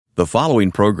The following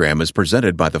program is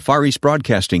presented by the Far East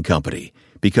Broadcasting Company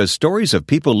because stories of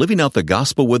people living out the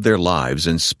gospel with their lives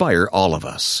inspire all of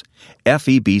us.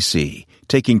 FEBC,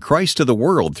 taking Christ to the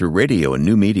world through radio and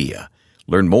new media.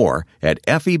 Learn more at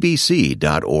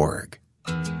FEBC.org.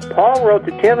 Paul wrote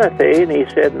to Timothy, and he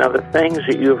said, now the things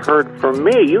that you've heard from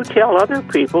me, you tell other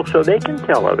people so they can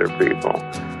tell other people.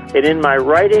 And in my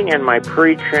writing and my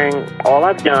preaching, all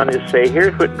I've done is say,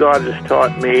 here's what God has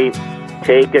taught me.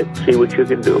 Take it, see what you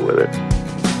can do with it.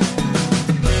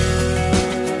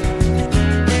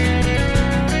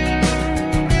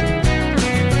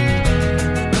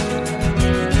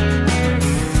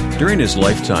 During his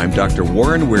lifetime, Dr.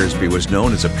 Warren Wiersbe was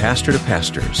known as a pastor to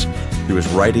pastors. Through his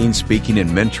writing, speaking,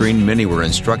 and mentoring, many were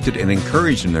instructed and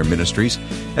encouraged in their ministries,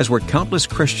 as were countless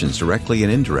Christians directly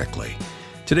and indirectly.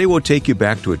 Today we'll take you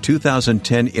back to a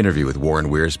 2010 interview with Warren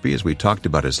Wiersbe as we talked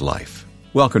about his life.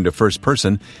 Welcome to First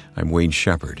Person. I'm Wayne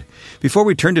Shepherd. Before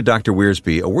we turn to Dr.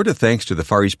 Wiersbe, a word of thanks to the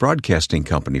Far East Broadcasting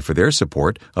Company for their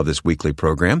support of this weekly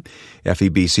program.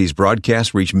 FEBC's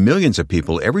broadcasts reach millions of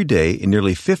people every day in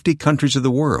nearly 50 countries of the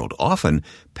world, often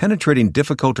penetrating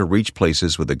difficult-to-reach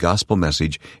places with the gospel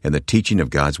message and the teaching of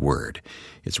God's Word.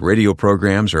 Its radio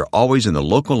programs are always in the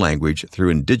local language through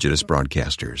indigenous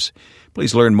broadcasters.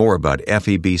 Please learn more about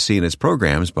FEBC and its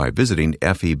programs by visiting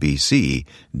FEBC.org.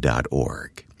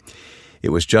 It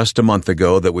was just a month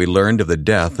ago that we learned of the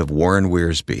death of Warren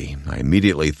Wiersbe. I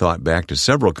immediately thought back to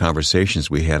several conversations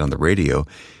we had on the radio,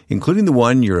 including the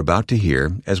one you're about to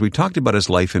hear, as we talked about his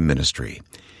life and ministry.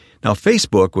 Now,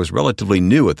 Facebook was relatively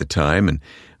new at the time, and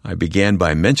I began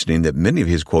by mentioning that many of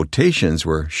his quotations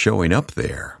were showing up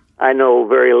there. I know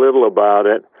very little about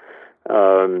it.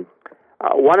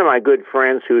 One of my good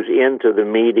friends who's into the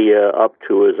media up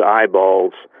to his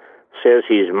eyeballs says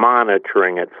he's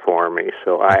monitoring it for me,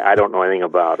 so I don't know anything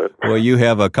about it. Well, you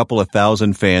have a couple of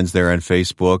thousand fans there on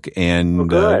Facebook,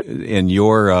 and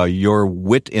your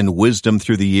wit and wisdom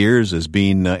through the years is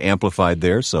being amplified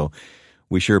there, so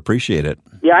we sure appreciate it.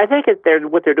 Yeah, I think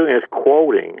what they're doing is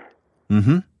quoting.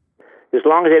 Mm-hmm. As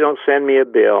long as they don't send me a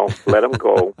bill, let them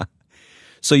go.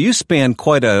 So you span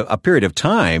quite a period of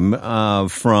time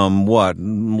from,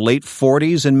 late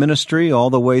 40s in ministry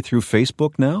all the way through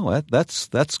Facebook now?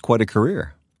 That's quite a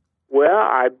career. Well,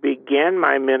 I began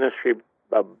my ministry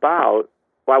I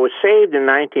was saved in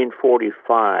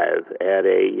 1945 at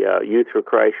a Youth for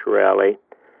Christ rally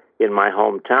in my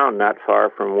hometown, not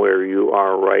far from where you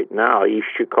are right now, East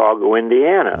Chicago,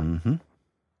 Indiana. Mm-hmm.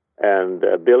 And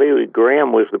Billy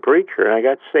Graham was the preacher, and I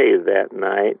got saved that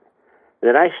night.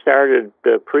 Then I started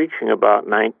preaching about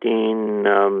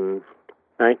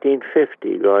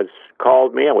 1950. God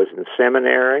called me. I was in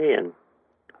seminary, and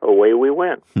away we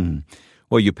went.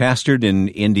 Well, you pastored in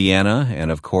Indiana and,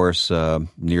 of course,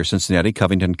 near Cincinnati,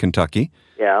 Covington, Kentucky.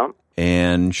 Yeah.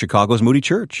 And Chicago's Moody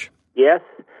Church. Yes.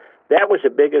 That was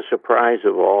the biggest surprise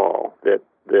of all, that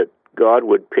God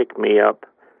would pick me up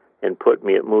and put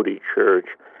me at Moody Church.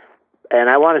 And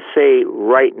I want to say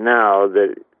right now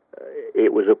that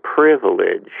it was a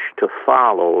privilege to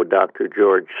follow Dr.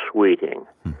 George Sweeting.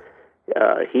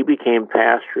 He became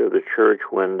pastor of the church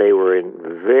when they were in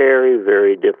very,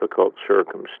 very difficult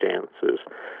circumstances.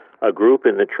 A group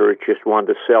in the church just wanted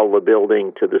to sell the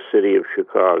building to the city of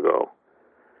Chicago.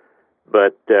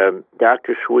 But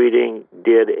Dr. Sweeting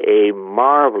did a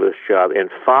marvelous job,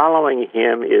 and following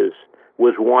him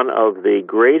was one of the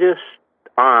greatest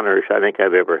honors I think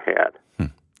I've ever had.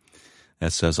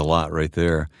 That says a lot right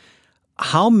there.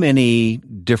 How many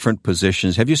different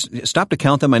positions? Have you stopped to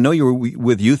count them? I know you were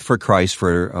with Youth for Christ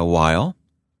for a while.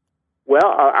 Well,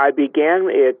 I began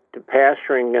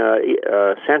pastoring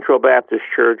Central Baptist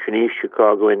Church in East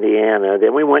Chicago, Indiana.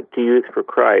 Then we went to Youth for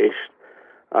Christ.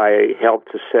 I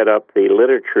helped to set up the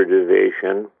literature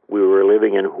division. We were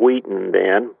living in Wheaton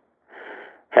then.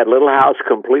 Had a little house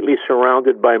completely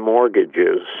surrounded by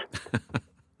mortgages.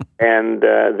 And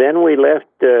then we left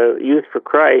Youth for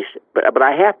Christ. But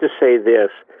I have to say this,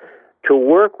 to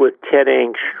work with Ted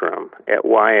Engstrom at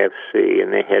YFC in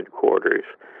the headquarters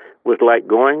was like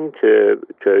going to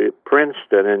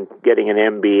Princeton and getting an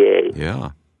MBA.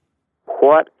 Yeah.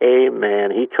 What a man.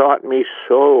 He taught me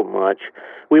so much.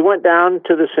 We went down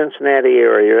to the Cincinnati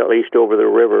area, at least over the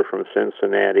river from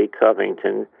Cincinnati,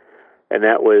 Covington, and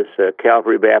that was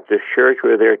Calvary Baptist Church. We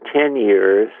were there 10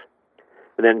 years.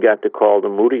 And then got the call to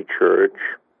Moody Church.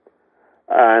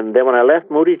 And then when I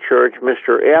left Moody Church,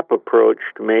 Mr. Epp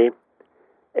approached me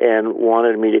and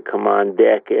wanted me to come on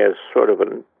deck as sort of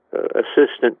an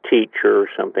assistant teacher or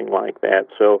something like that.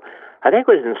 So I think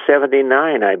it was in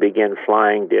 79 I began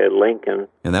flying to Lincoln.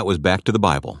 And that was back to the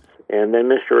Bible. And then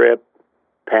Mr. Epp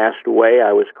passed away.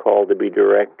 I was called to be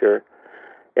director.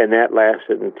 And that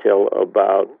lasted until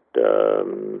about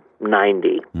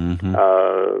 90.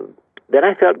 Then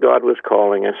I felt God was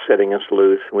calling us, setting us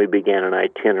loose, and we began an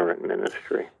itinerant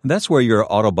ministry. That's where your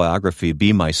autobiography,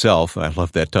 Be Myself, I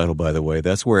love that title, by the way,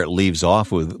 that's where it leaves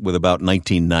off with about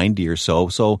 1990 or so.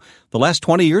 So the last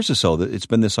 20 years or so, it's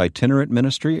been this itinerant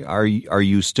ministry. Are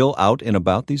you still out and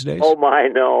about these days? Oh, my,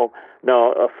 no.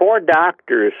 No, 4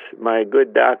 doctors, my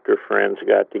good doctor friends,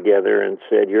 got together and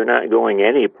said, "You're not going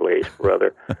anyplace,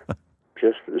 brother.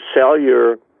 Just sell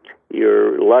your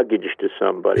luggage to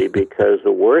somebody, because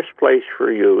the worst place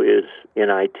for you is in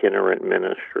itinerant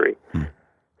ministry."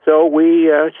 So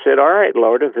we said, "All right,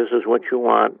 Lord, if this is what you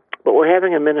want, but we're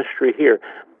having a ministry here."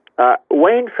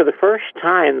 Wayne, for the first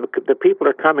time, the people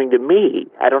are coming to me.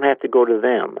 I don't have to go to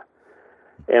them.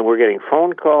 And we're getting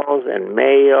phone calls and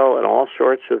mail and all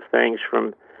sorts of things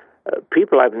from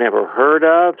people I've never heard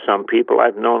of, some people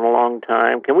I've known a long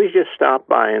time. "Can we just stop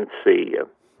by and see you?"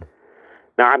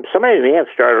 Now, somebody may have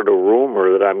started a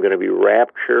rumor that I'm going to be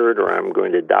raptured or I'm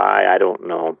going to die. I don't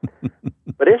know.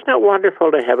 But isn't it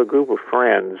wonderful to have a group of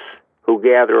friends who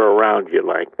gather around you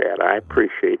like that? I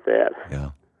appreciate that. Yeah.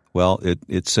 Well,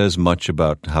 it says much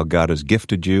about how God has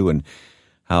gifted you and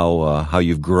how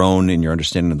you've grown in your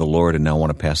understanding of the Lord and now want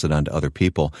to pass it on to other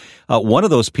people. One of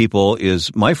those people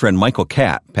is my friend Michael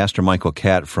Catt, Pastor Michael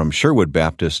Catt from Sherwood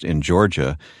Baptist in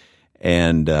Georgia.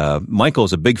 And Michael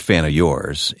is a big fan of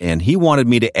yours, and he wanted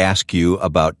me to ask you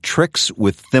about tricks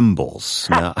with thimbles.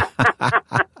 Now,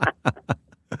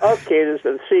 okay,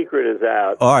 the secret is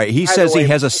out. All right, he says he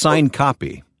has a signed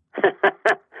copy.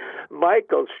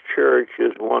 Michael's church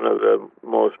is one of the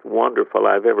most wonderful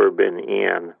I've ever been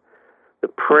in. The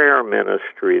prayer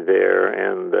ministry there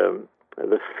and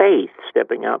the faith,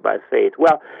 stepping out by faith.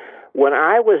 Well, when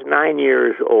I was 9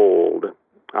 years old,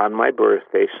 on my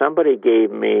birthday, somebody gave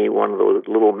me one of those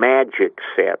little magic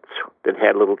sets that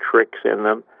had little tricks in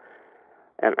them.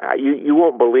 And you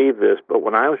won't believe this, but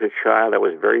when I was a child, I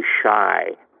was very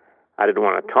shy. I didn't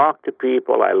want to talk to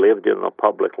people. I lived in the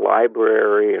public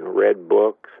library and read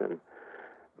books.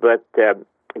 But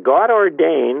God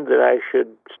ordained that I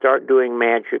should start doing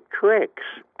magic tricks.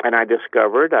 And I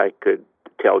discovered I could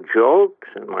tell jokes,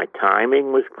 and my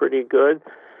timing was pretty good.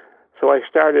 So I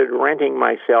started renting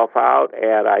myself out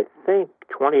at, I think,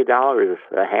 $20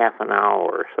 a half an hour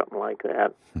or something like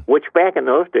that, which back in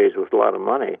those days was a lot of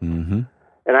money. Mm-hmm.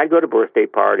 And I'd go to birthday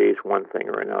parties, one thing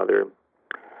or another.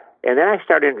 And then I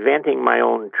started inventing my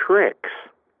own tricks.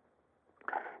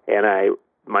 And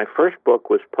my first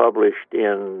book was published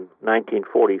in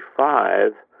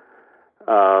 1945,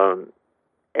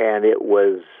 and it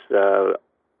was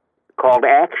called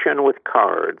Action with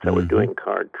Cards. I was doing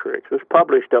card tricks. It was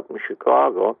published up in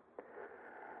Chicago.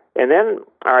 And then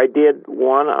I did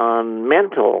one on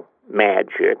mental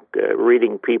magic,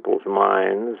 reading people's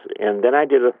minds. And then I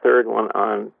did a third one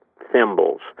on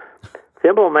thimbles.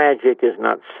 Thimble magic is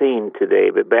not seen today,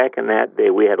 but back in that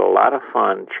day we had a lot of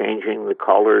fun changing the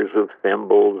colors of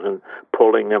thimbles and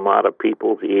pulling them out of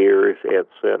people's ears,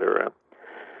 etc.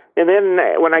 And then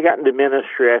when I got into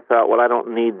ministry, I thought, well, I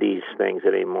don't need these things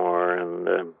anymore, and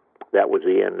that was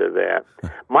the end of that.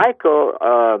 Michael,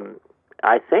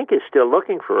 I think, is still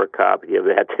looking for a copy of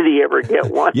that. Did he ever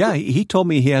get one? Yeah, he told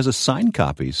me he has a signed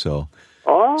copy, so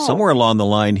somewhere along the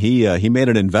line he made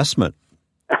an investment.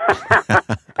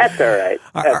 That's all right.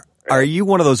 Are you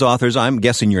one of those authors, I'm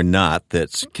guessing you're not,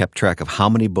 that's kept track of how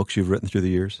many books you've written through the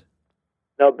years?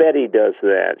 No, Betty does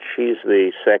that. She's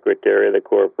the secretary of the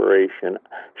corporation.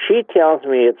 She tells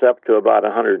me it's up to about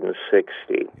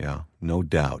 160. Yeah, no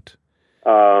doubt.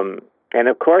 And,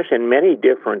 of course, in many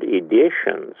different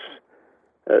editions,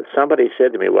 somebody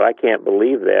said to me, well, I can't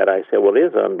believe that. I said, well, it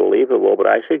is unbelievable, but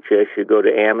I suggest you go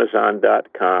to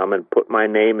Amazon.com and put my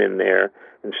name in there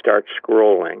and start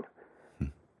scrolling.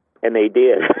 And they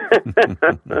did.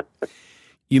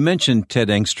 You mentioned Ted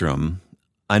Engstrom.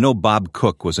 I know Bob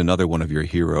Cook was another one of your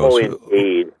heroes. Oh,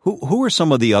 indeed. Who are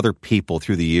some of the other people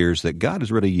through the years that God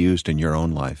has really used in your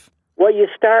own life? Well, you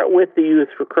start with the Youth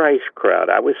for Christ crowd.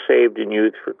 I was saved in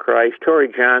Youth for Christ. Torrey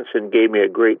Johnson gave me a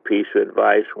great piece of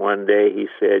advice one day. He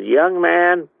said, young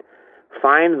man,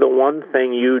 find the one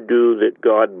thing you do that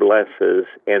God blesses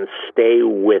and stay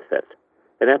with it.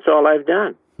 And that's all I've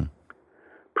done.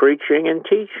 Preaching and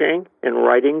teaching and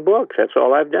writing books. That's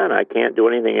all I've done. I can't do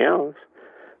anything else.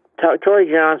 Torrey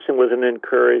Johnson was an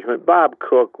encouragement. Bob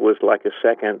Cook was like a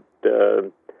second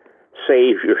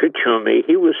savior to me.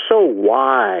 He was so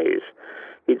wise.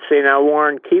 He'd say, now,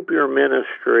 Warren, keep your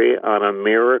ministry on a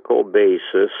miracle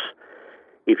basis.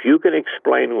 If you can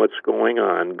explain what's going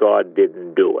on, God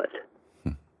didn't do it.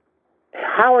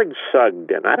 Howard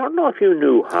Sugden. I don't know if you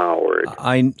knew Howard.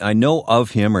 I know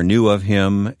of him or knew of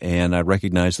him, and I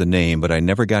recognize the name, but I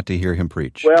never got to hear him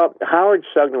preach. Well, Howard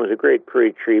Sugden was a great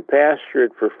preacher. He pastored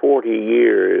for 40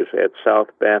 years at South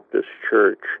Baptist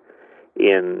Church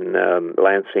in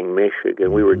Lansing,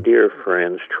 Michigan. We were dear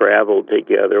friends, traveled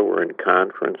together, were in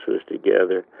conferences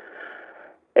together.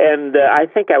 And I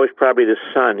think I was probably the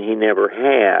son he never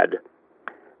had,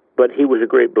 but he was a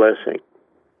great blessing.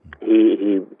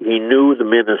 He knew the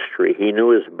ministry. He knew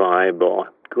his Bible.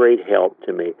 Great help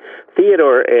to me.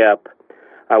 Theodore Epp,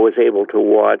 I was able to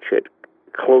watch it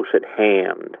close at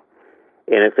hand.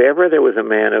 And if ever there was a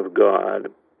man of God,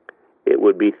 it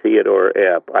would be Theodore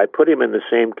Epp. I put him in the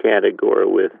same category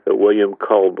with William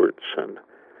Culbertson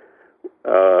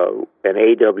and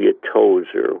A.W.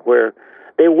 Tozer, where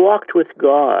they walked with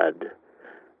God.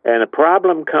 And a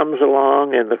problem comes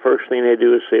along, and the first thing they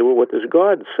do is say, well, what does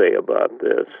God say about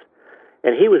this?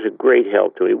 And he was a great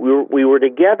help to me. We were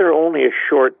together only a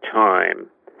short time,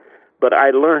 but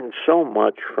I learned so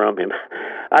much from him.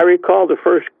 I recall the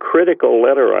first critical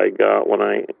letter I got when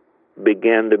I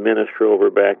began to minister over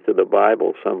back to the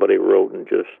Bible. Somebody wrote and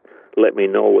just let me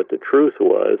know what the truth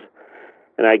was.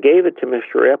 And I gave it to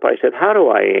Mr. Epp. I said, how do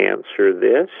I answer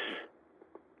this?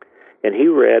 And he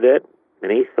read it,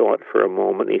 and he thought for a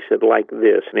moment. He said, like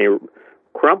this. And he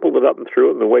crumpled it up and threw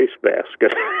it in the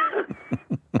wastebasket.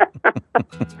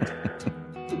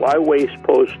 Why waste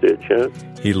postage, huh?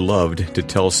 He loved to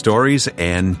tell stories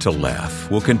and to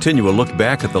laugh. We'll continue a look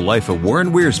back at the life of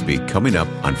Warren Wiersbe coming up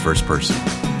on First Person.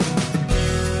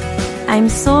 I'm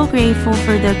so grateful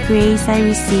for the grace I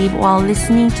received while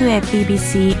listening to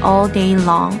FEBC all day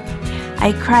long.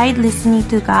 I cried listening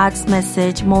to God's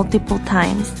message multiple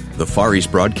times. The Far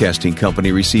East Broadcasting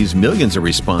Company receives millions of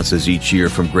responses each year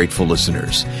from grateful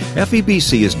listeners.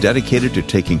 FEBC is dedicated to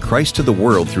taking Christ to the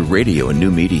world through radio and new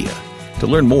media. To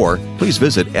learn more, please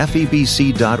visit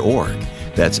febc.org.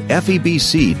 That's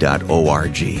febc.org.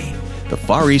 The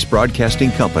Far East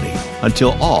Broadcasting Company,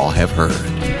 until all have heard.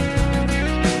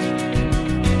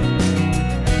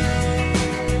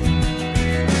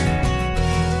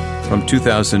 From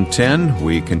 2010,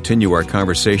 we continue our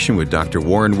conversation with Dr.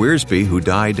 Warren Wiersbe, who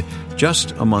died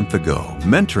just a month ago.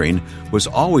 Mentoring was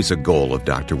always a goal of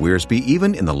Dr. Wiersbe,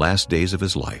 even in the last days of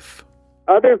his life.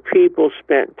 Other people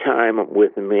spent time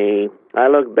with me. I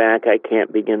look back, I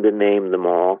can't begin to name them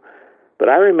all. But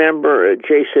I remember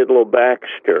J. Sidlow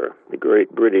Baxter, the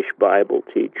great British Bible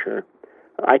teacher.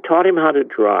 I taught him how to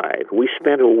drive. We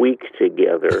spent a week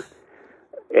together,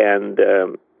 and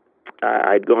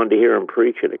I'd gone to hear him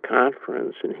preach at a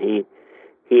conference, and he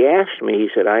asked me. He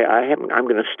said, "I'm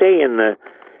going to stay in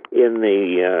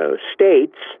the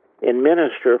States and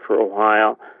minister for a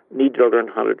while. Need to learn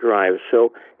how to drive."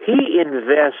 So he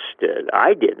invested.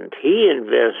 I didn't. He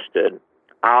invested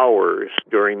hours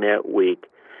during that week,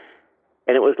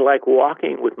 and it was like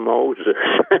walking with Moses.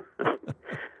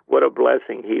 What a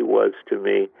blessing he was to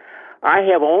me. I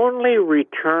have only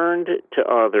returned to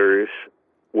others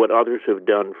what others have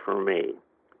done for me.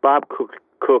 Bob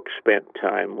Cook spent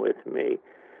time with me.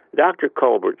 Dr.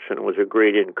 Culbertson was a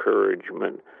great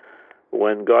encouragement.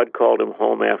 When God called him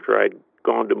home after I'd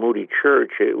gone to Moody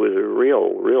Church, it was a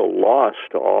real loss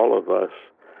to all of us.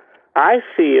 I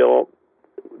feel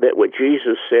that what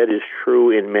Jesus said is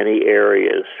true in many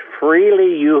areas.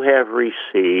 Freely you have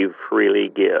received, freely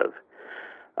give.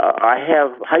 I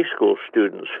have high school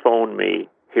students phone me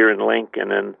here in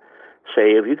Lincoln and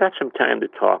say, have you got some time to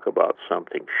talk about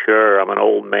something? Sure, I'm an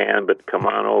old man, but come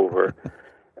on over.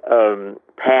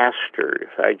 Pastors.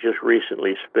 I just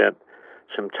recently spent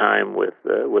some time with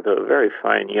a very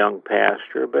fine young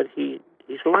pastor, but he's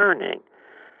learning.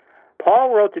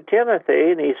 Paul wrote to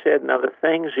Timothy, and he said, now the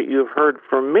things that you've heard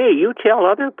from me, you tell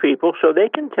other people so they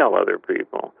can tell other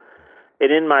people.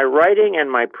 And in my writing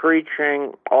and my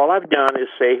preaching, all I've done is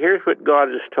say, here's what God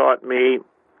has taught me.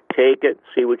 Take it,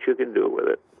 see what you can do with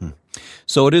it.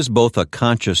 So it is both a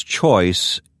conscious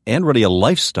choice and really a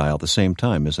lifestyle at the same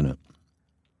time, isn't it?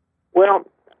 Well,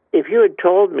 if you had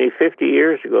told me 50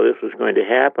 years ago this was going to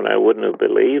happen, I wouldn't have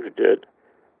believed it.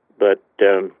 But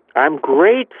I'm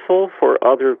grateful for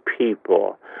other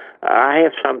people. I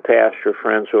have some pastor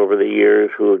friends over the years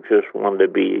who have just wanted to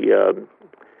be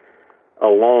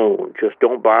alone. Just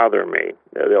don't bother me.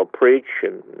 They'll preach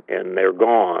and they're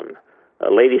gone.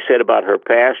 A lady said about her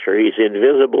pastor, he's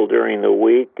invisible during the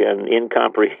week and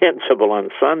incomprehensible on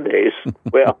Sundays.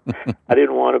 Well, I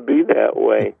didn't want to be that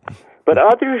way. But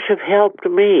others have helped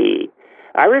me.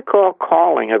 I recall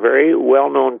calling a very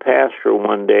well-known pastor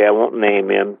one day, I won't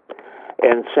name him,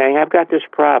 and saying, I've got this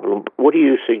problem. What do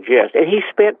you suggest? And he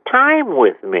spent time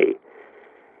with me.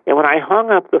 And when I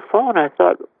hung up the phone, I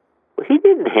thought, well, he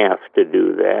didn't have to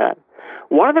do that.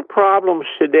 One of the problems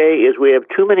today is we have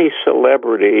too many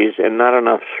celebrities and not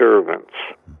enough servants.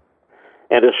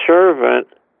 And a servant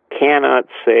cannot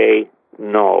say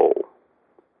no.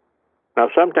 Now,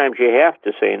 sometimes you have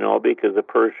to say no because the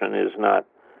person is not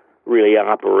really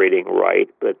operating right.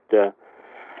 But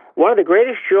one of the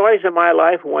greatest joys of my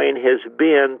life, Wayne, has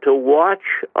been to watch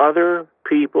other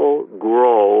people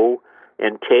grow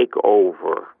and take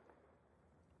over.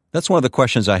 That's one of the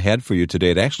questions I had for you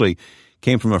today. It actually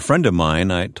came from a friend of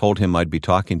mine. I told him I'd be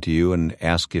talking to you and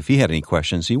ask if he had any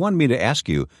questions. He wanted me to ask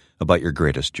you about your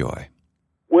greatest joy.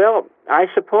 Well, I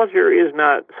suppose there is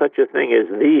not such a thing as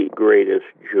the greatest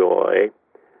joy.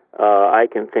 I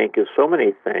can think of so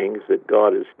many things that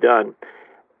God has done.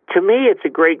 To me, it's a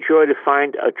great joy to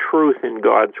find a truth in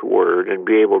God's Word and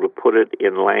be able to put it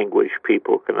in language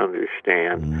people can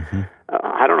understand. Mm-hmm.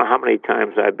 I don't know how many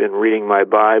times I've been reading my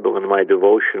Bible in my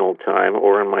devotional time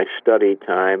or in my study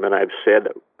time, and I've said,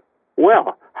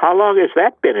 well, how long has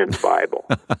that been in the Bible?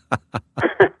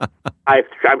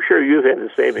 I'm sure you've had the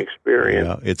same experience.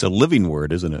 Yeah, it's a living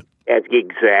word, isn't it?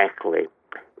 Exactly.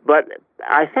 But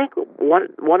I think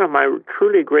one of my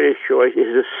truly greatest joys is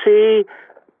to see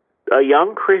a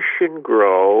young Christian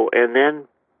grow and then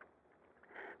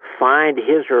find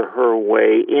his or her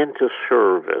way into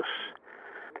service.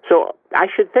 So I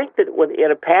should think that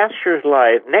in a pastor's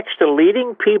life, next to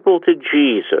leading people to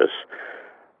Jesus,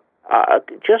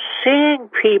 just seeing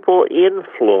people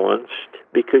influenced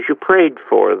because you prayed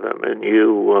for them and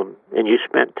you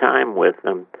spent time with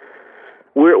them.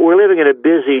 We're living in a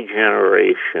busy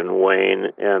generation,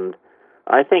 Wayne, and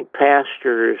I think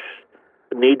pastors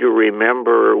need to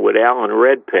remember what Alan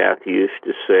Redpath used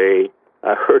to say.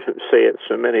 I heard him say it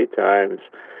so many times: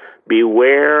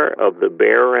 beware of the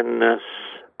barrenness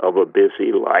of a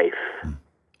busy life.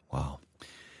 Wow.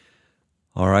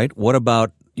 All right. What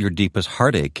about your deepest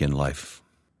heartache in life?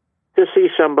 To see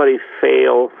somebody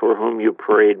fail for whom you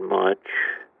prayed much.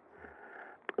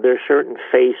 There are certain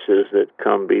faces that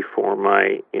come before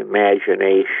my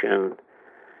imagination,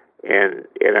 and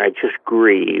I just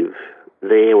grieve.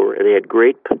 They had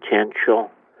great potential.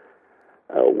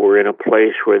 Were in a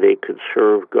place where they could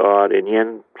serve God, and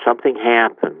then something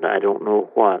happened. I don't know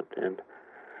what, and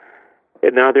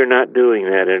now they're not doing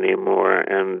that anymore,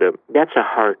 and that's a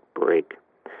heartbreak.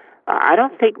 I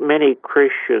don't think many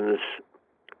Christians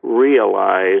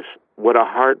realize what a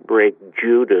heartbreak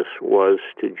Judas was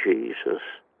to Jesus.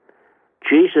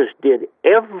 Jesus did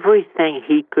everything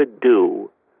he could do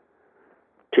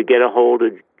to get a hold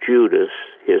of Judas,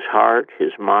 his heart,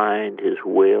 his mind, his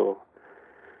will,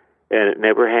 and it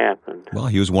never happened. Well,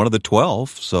 he was one of the 12,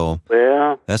 so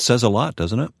that says a lot,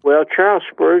 doesn't it? Well, Charles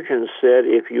Spurgeon said,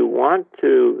 if you want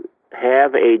to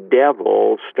have a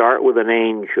devil, start with an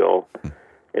angel,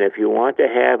 and if you want to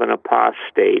have an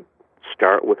apostate,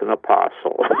 start with an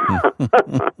apostle.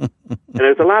 And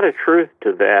there's a lot of truth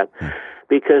to that,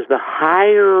 because the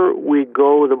higher we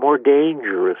go, the more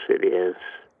dangerous it is.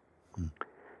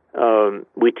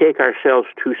 We take ourselves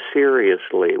too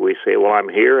seriously. We say, well, I'm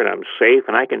here and I'm safe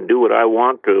and I can do what I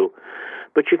want to,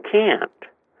 but you can't.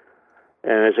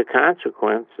 And as a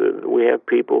consequence, we have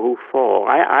people who fall.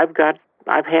 I've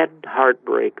had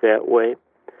heartbreak that way,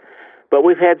 but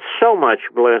we've had so much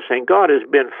blessing. God has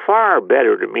been far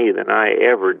better to me than I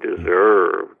ever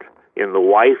deserved. In the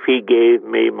wife He gave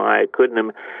me,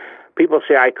 people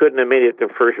say I couldn't have made it to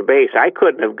first base. I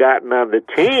couldn't have gotten on the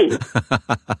team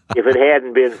if it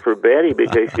hadn't been for Betty,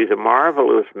 because she's a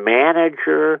marvelous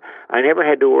manager. I never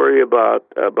had to worry about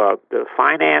the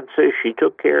finances. She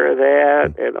took care of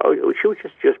that, and she was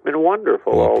just been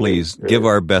wonderful. Well, please give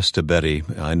our best to Betty.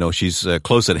 I know she's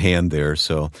close at hand there,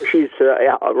 so she's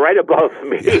right above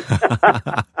me.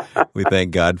 We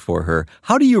thank God for her.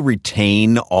 How do you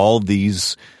retain all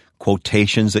these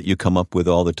quotations that you come up with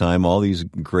all the time, all these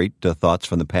great thoughts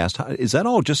from the past? Is that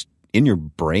all just in your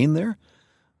brain there?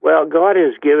 Well, God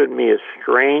has given me a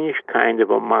strange kind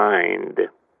of a mind.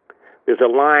 There's a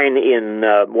line in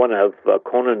one of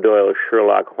Conan Doyle's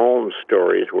Sherlock Holmes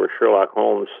stories where Sherlock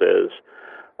Holmes says,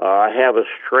 I have a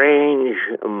strange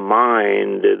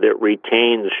mind that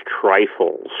retains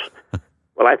trifles.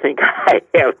 Well, I think I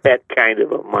have that kind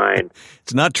of a mind.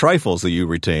 It's not trifles that you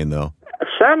retain, though.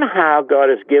 Somehow God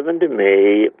has given to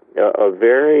me a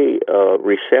very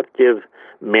receptive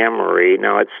memory.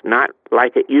 Now, it's not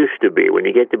like it used to be. When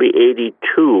you get to be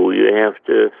 82, you have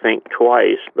to think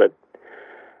twice. But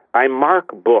I mark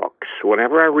books.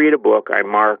 Whenever I read a book, I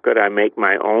mark it. I make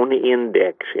my own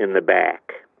index in the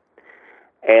back.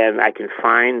 And I can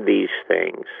find these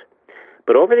things.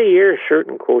 But over the years,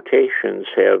 certain quotations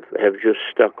have just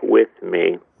stuck with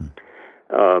me.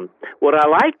 What I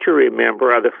like to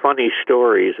remember are the funny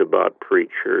stories about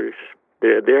preachers.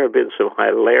 There have been some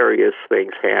hilarious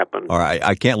things happen. All right,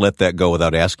 I can't let that go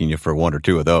without asking you for one or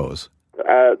two of those.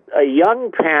 A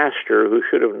young pastor who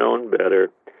should have known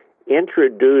better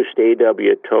introduced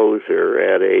A.W. Tozer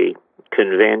at a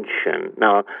convention.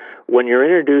 Now, when you're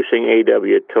introducing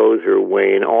A.W. Tozer,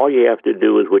 Wayne, all you have to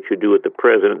do is what you do with the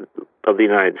President of the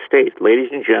United States. Ladies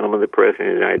and gentlemen, the President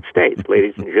of the United States.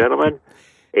 Ladies and gentlemen,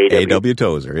 A.W.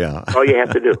 Tozer, yeah. All you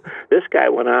have to do. This guy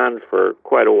went on for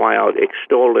quite a while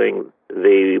extolling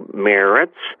the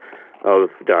merits of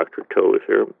Dr.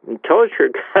 Tozer. And Tozer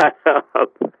got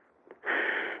up,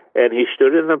 and he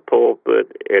stood in the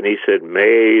pulpit, and he said,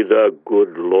 "May the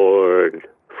good Lord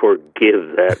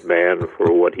forgive that man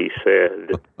for what he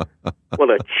said."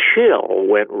 Well, a chill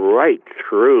went right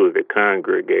through the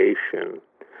congregation.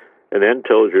 And then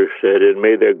Tozer said, "And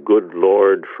may the good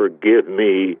Lord forgive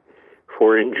me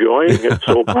for enjoying it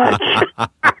so much."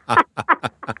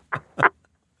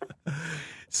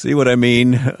 See what I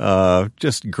mean?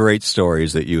 Just great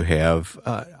stories that you have.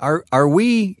 Are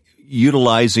we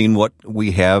utilizing what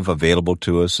we have available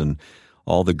to us and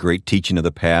all the great teaching of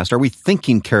the past? Are we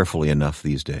thinking carefully enough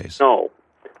these days? No.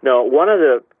 One of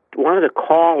the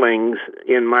callings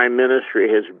in my ministry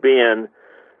has been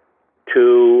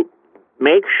to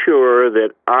make sure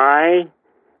that I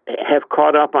have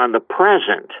caught up on the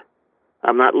present.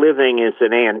 I'm not living as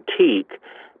an antique,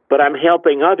 but I'm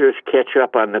helping others catch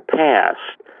up on the past.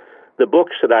 The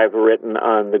books that I've written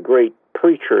on the great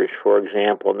preachers, for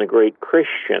example, and the great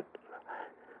Christians,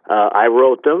 I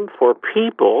wrote them for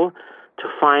people to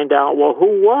find out, well,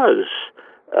 who was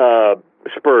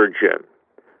Spurgeon?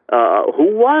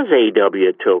 Who was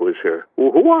A.W. Tozer?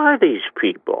 Who are these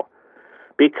people?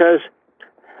 Because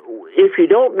if you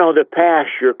don't know the past,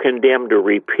 you're condemned to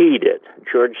repeat it.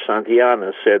 George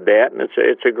Santayana said that, and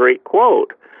it's a great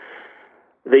quote.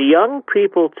 The young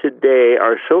people today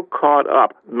are so caught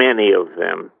up, many of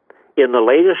them, in the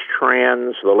latest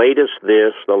trends, the latest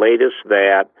this, the latest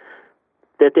that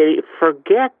they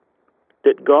forget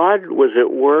that God was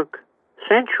at work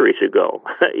centuries ago,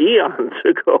 eons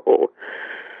ago.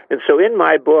 And so in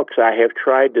my books, I have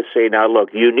tried to say, now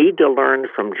look, you need to learn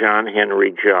from John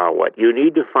Henry Jowett. You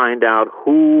need to find out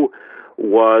who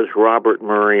was Robert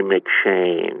Murray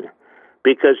McCheyne.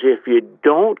 Because if you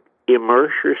don't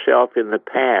immerse yourself in the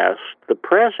past, the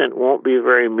present won't be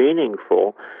very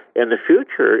meaningful, and the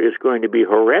future is going to be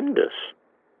horrendous.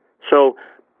 So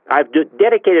I've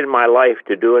dedicated my life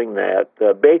to doing that.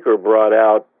 Baker brought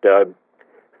out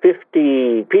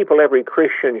 50 people every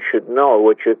Christian should know,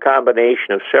 which is a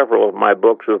combination of several of my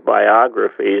books with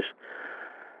biographies.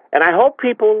 And I hope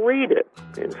people read it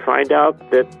and find out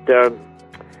that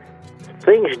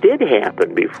things did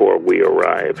happen before we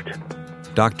arrived.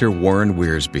 Dr. Warren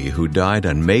Wiersbe, who died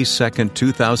on May 2nd,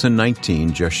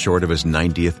 2019, just short of his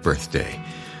 90th birthday.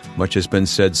 Much has been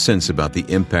said since about the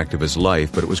impact of his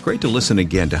life, but it was great to listen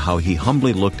again to how he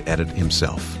humbly looked at it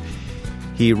himself.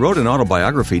 He wrote an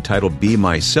autobiography titled Be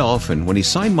Myself, and when he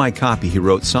signed my copy, he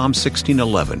wrote Psalm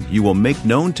 16:11, "You will make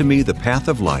known to me the path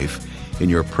of life. In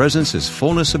your presence is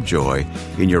fullness of joy.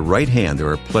 In your right hand there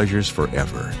are pleasures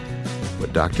forever."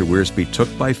 What Dr. Wiersbe took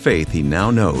by faith, he now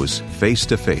knows face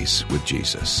to face with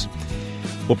Jesus.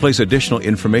 We'll place additional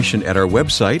information at our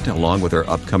website, along with our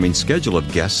upcoming schedule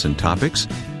of guests and topics,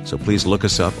 so please look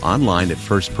us up online at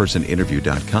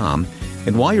firstpersoninterview.com.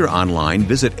 And while you're online,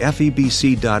 visit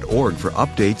FEBC.org for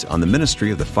updates on the ministry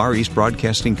of the Far East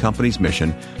Broadcasting Company's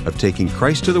mission of taking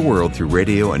Christ to the world through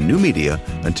radio and new media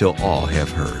until all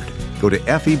have heard. Go to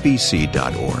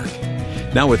FEBC.org.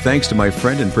 Now, with thanks to my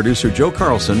friend and producer Joe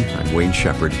Carlson, I'm Wayne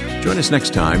Shepherd. Join us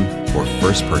next time for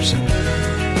First Person.